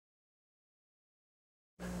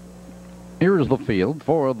Here's the field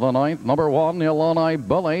for the ninth. Number 1, ILLINI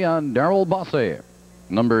Bully and Daryl Busse.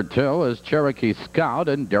 Number 2 is Cherokee Scout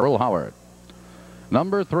and Daryl Howard.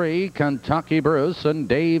 Number 3, Kentucky Bruce and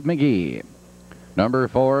Dave McGee. Number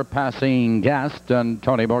 4, Passing Guest and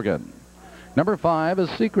Tony Morgan. Number 5 is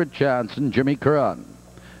Secret Chance and Jimmy Cron.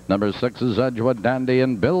 Number 6 is Edgewood Dandy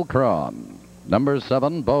and Bill Cron. Number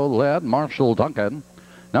 7, Bo Led, Marshall Duncan.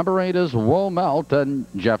 Number 8 is Womelt and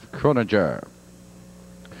Jeff Kroninger.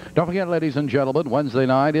 Don't forget, ladies and gentlemen, Wednesday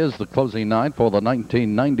night is the closing night for the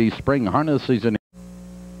 1990 spring harness season.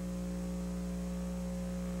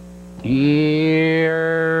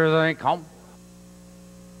 Here they come.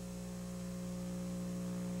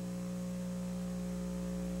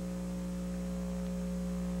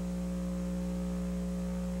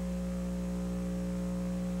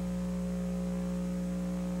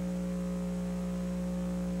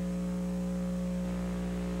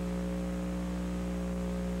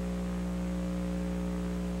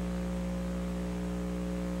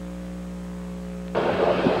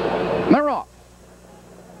 They're off.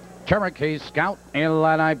 Cherokee Scout,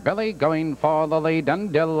 ILLINI Billy going for the lead,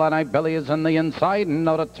 and ILLINI Billy is in the inside, and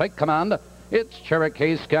now to take command. It's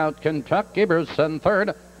Cherokee Scout, Kentucky Bruce in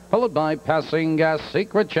third, followed by Passing Gas,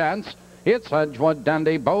 Secret Chance. It's Edgewood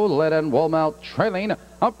Dandy, Bo Led and Womelt trailing,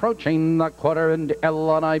 approaching the quarter, and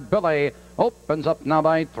ILLINI Billy opens up now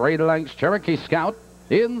by 3 lengths. Cherokee Scout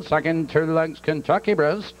in second, 2 lengths Kentucky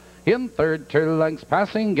Bruce. In third, 2 lengths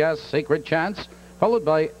Passing Gas, Secret Chance, followed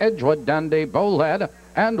by Edgewood Dandy, Bo Led,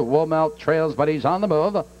 and Womelt trails, but he's on the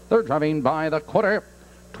move. They're driving by the quarter.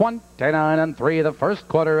 29 3 the first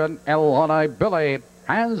quarter, and ILLINI Billy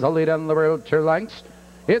has the lead on the road, 2 lengths.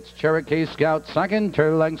 It's Cherokee Scout second,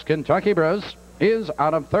 2 lengths. Kentucky Bruce is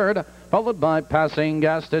out of third, followed by Passing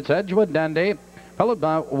Guest. It's Edgewood Dandy, followed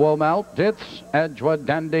by Womelt. It's Edgewood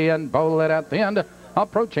Dandy and Bo Led at the end,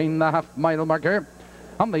 approaching the half-mile marker.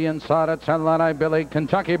 On the inside, it's ILLINI Billy.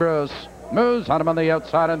 Kentucky Bruce moves on him on the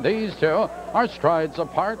outside, and these two are strides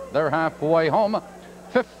apart. They're halfway home.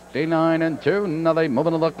 59 2. Now they move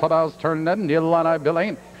into the clubhouse turn, and ILLINI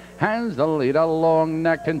Billy has the lead. A long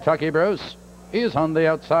neck. Kentucky Bruce is on the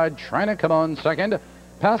outside, trying to come on second.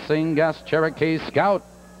 Passing Gas, Cherokee Scout.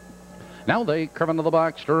 Now they curve into the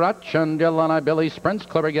back stretch, and ILLINI Billy sprints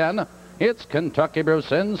clear again. It's Kentucky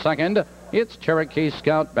Bruce in second. It's Cherokee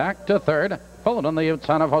Scout back to third, followed on the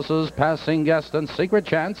outside of horses Passing Guest and Secret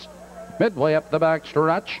Chance. Midway up the back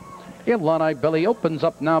stretch, ILLINI Billy opens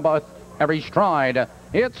up now by every stride.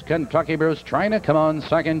 It's Kentucky Bruce trying to come on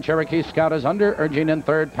second. Cherokee Scout is under, urging in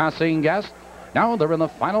third. Passing Guest. Now they're in the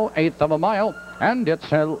final 1/8 of a mile, and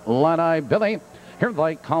it's ILLINI Billy. Here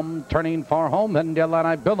they come, turning for home, and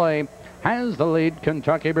ILLINI Billy has the lead.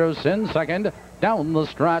 Kentucky Bruce in second. Down the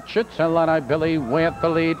stretch, it's ILLINI Billy with the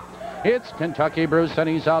lead. It's Kentucky Bruce, and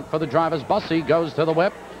he's out for the drive as Busse goes to the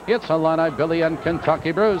whip. It's ILLINI Billy and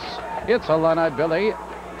Kentucky Bruce. It's ILLINI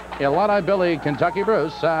Billy, Kentucky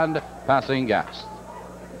Bruce, and Passing Gas.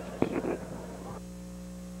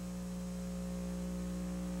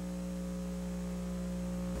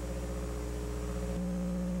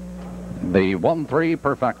 The 1-3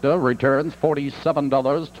 Perfecta returns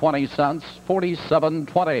 $47.20,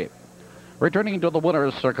 $47.20. Returning to the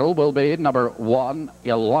winner's circle will be number 1,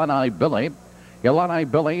 ILLINI Billy. ILLINI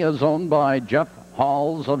Billy is owned by Jeff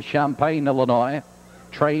Halls of Champaign, Illinois,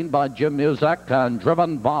 trained by Jim Muzak and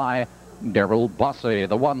driven by Daryl Busse.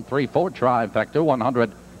 The 1-3-4 trifecta,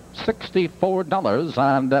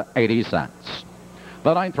 $164.80.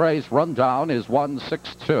 The 9th race rundown is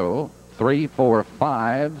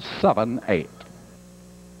 162-34578.